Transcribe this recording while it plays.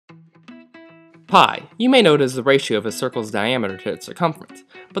Pi, you may know it as the ratio of a circle's diameter to its circumference,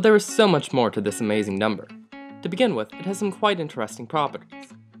 but there is so much more to this amazing number. To begin with, it has some quite interesting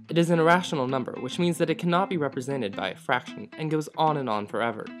properties. It is an irrational number, which means that it cannot be represented by a fraction and goes on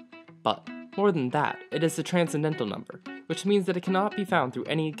forever. But, more than that, it is a transcendental number, which means that it cannot be found through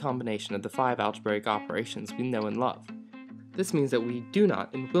any combination of the 5 algebraic operations we know and love. This means that we do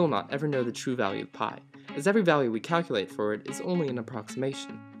not and will not ever know the true value of pi, as every value we calculate for it is only an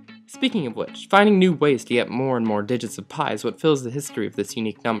approximation. Speaking of which, finding new ways to get more and more digits of pi is what fills the history of this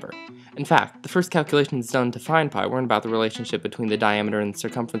unique number. In fact, the first calculations done to find pi weren't about the relationship between the diameter and the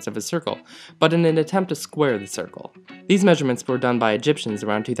circumference of a circle, but in an attempt to square the circle. These measurements were done by Egyptians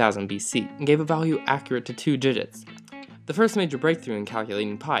around 2000 BC and gave a value accurate to 2 digits. The first major breakthrough in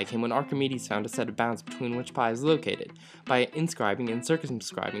calculating pi came when Archimedes found a set of bounds between which pi is located, by inscribing and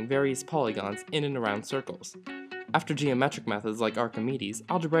circumscribing various polygons in and around circles. After geometric methods like Archimedes,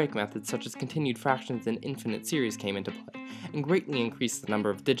 algebraic methods such as continued fractions and infinite series came into play, and greatly increased the number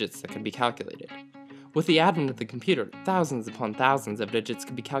of digits that could be calculated. With the advent of the computer, thousands upon thousands of digits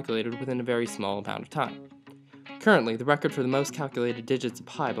could be calculated within a very small amount of time. Currently, the record for the most calculated digits of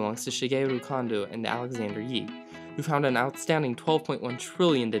pi belongs to Shigeru Kondo and Alexander Yi, who found an outstanding 12.1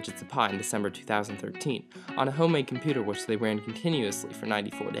 trillion digits of pi in December 2013 on a homemade computer which they ran continuously for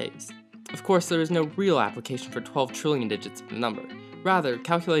 94 days. Of course, there is no real application for 12 trillion digits of the number. Rather,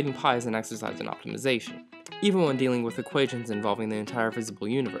 calculating pi is an exercise in optimization. Even when dealing with equations involving the entire visible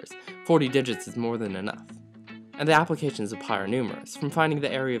universe, 40 digits is more than enough. And the applications of pi are numerous, from finding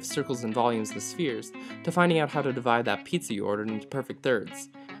the area of circles and volumes of spheres, to finding out how to divide that pizza you ordered into perfect thirds.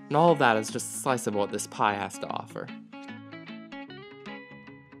 And all of that is just a slice of what this pi has to offer.